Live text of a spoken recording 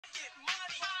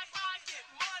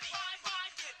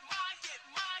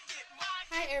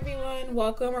Hi everyone,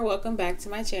 welcome back to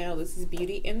my channel. This is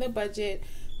Beauty in the Budget.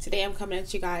 Today I'm coming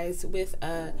at you guys with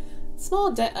a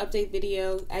small debt update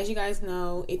video. As you guys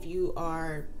know, if you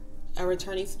are a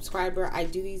returning subscriber, I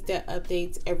do these debt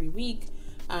updates every week,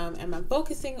 and I'm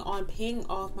focusing on paying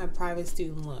off my private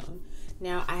student loan.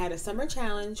 Now, I had a summer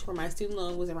challenge where my student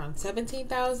loan was around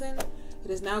 $17,000. It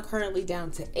is now currently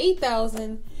down to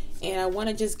 $8,000, and I want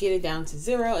to just get it down to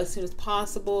zero as soon as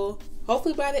possible.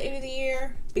 Hopefully by the end of the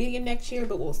year, beginning of next year,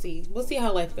 but we'll see. We'll see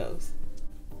how life goes.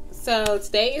 So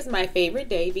today is my favorite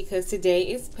day because today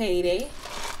is payday.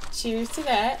 Cheers to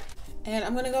that. And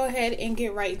I'm going to go ahead and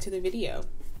get right into the video.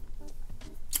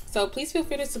 So please feel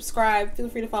free to subscribe. Feel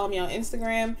free to follow me on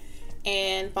Instagram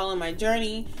and follow my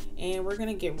journey. And we're going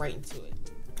to get right into it.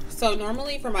 So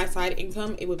normally for my side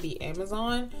income, it would be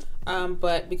Amazon.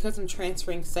 But because I'm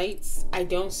transferring sites, I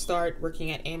don't start working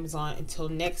at Amazon until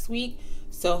next week.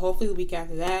 So hopefully the week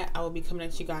after that, I will be coming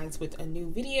at you guys with a new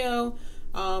video,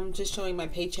 just showing my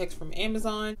paychecks from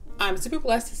Amazon. I'm super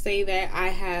blessed to say that I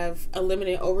have a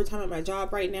limited overtime at my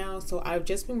job right now. So I've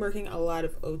just been working a lot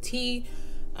of OT.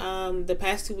 The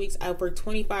past 2 weeks, I've worked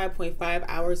 25.5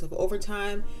 hours of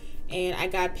overtime, and I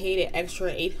got paid an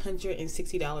extra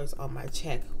 $860 on my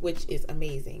check, which is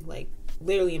amazing, like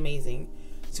literally amazing.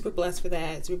 Super blessed for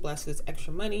that, super blessed for this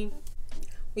extra money.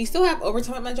 We still have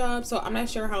overtime at my job, so I'm not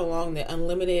sure how long the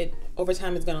unlimited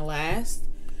overtime is gonna last,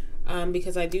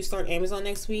 because I do start Amazon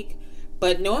next week.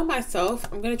 But knowing myself,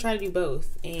 I'm gonna try to do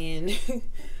both, and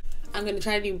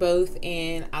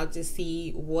and I'll just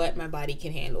see what my body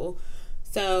can handle.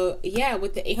 So yeah,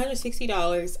 with the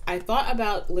 $860, I thought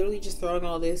about literally just throwing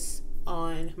all this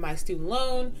on my student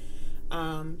loan,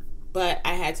 but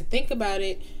I had to think about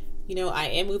it. You know, I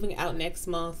am moving out next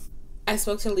month. I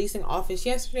spoke to the leasing office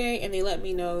yesterday, and they let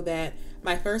me know that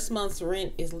my first month's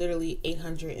rent is literally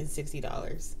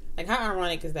 $860. Like, how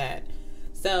ironic is that?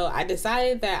 So I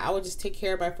decided that I would just take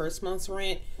care of my first month's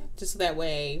rent, just so that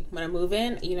way when I move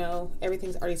in, you know,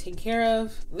 everything's already taken care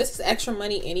of. This is extra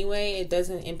money anyway. It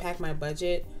doesn't impact my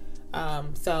budget.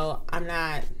 So I'm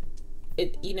not,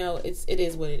 it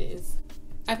is what it is.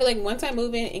 I feel like once I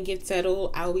move in and get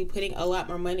settled, I will be putting a lot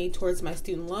more money towards my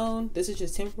student loan. This is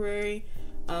just temporary.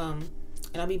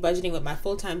 And I'll be budgeting with my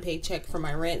full-time paycheck for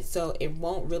my rent, so it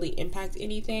won't really impact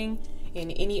anything.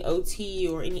 And any OT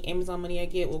or any Amazon money I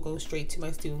get will go straight to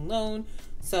my student loan.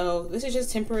 So this is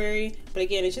just temporary, but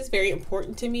again, it's just very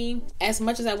important to me. As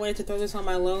much as I wanted to throw this on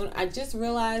my loan, I just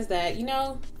realized that, you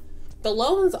know, the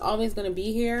loan's always going to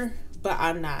be here, but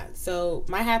I'm not. So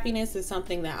my happiness is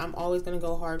something that I'm always going to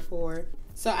go hard for.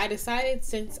 So I decided,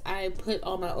 since I put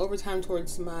all my overtime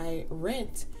towards my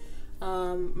rent,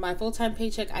 my full-time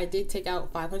paycheck, I did take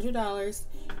out $500,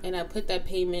 and I put that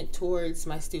payment towards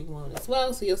my student loan as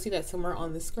well. So you'll see that somewhere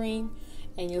on the screen,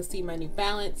 and you'll see my new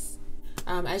balance.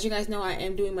 As you guys know, I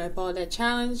am doing my fall debt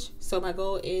challenge. So my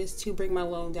goal is to bring my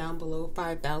loan down below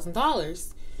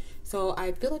 $5,000. So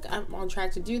I feel like I'm on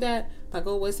track to do that. My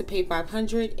goal was to pay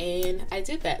 $500, and I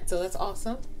did that. So that's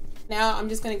awesome. Now I'm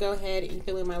just going to go ahead and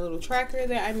fill in my little tracker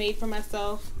that I made for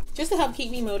myself, just to help keep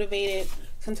me motivated.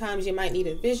 Sometimes you might need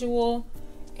a visual,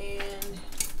 and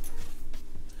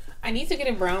I need to get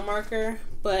a brown marker,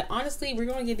 but honestly, we're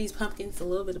going to give these pumpkins a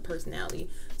little bit of personality.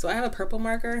 So I have a purple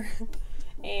marker,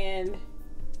 and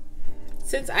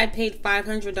since I paid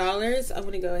 $500, I'm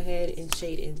going to go ahead and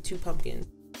shade in 2 pumpkins.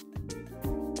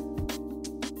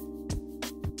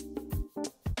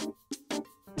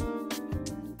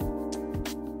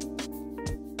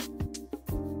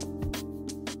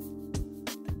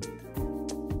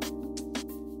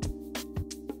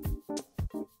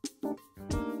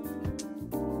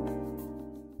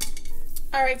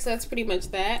 Alright, so that's pretty much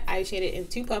that. I shaded in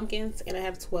 2 pumpkins, and I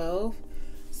have 12.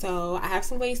 So I have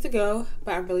some ways to go,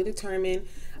 but I'm really determined.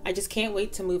 I just can't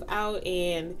wait to move out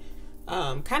and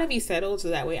kind of be settled, so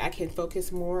that way I can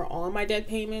focus more on my debt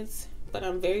payments. But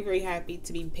I'm very, very happy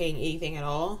to be paying anything at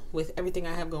all with everything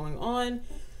I have going on.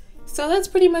 So that's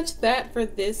pretty much that for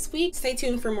this week. Stay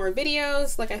tuned for more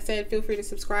videos. Like I said, feel free to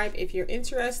subscribe if you're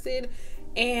interested.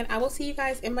 And I will see you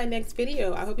guys in my next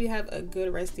video. I hope you have a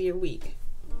good rest of your week.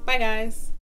 Bye, guys.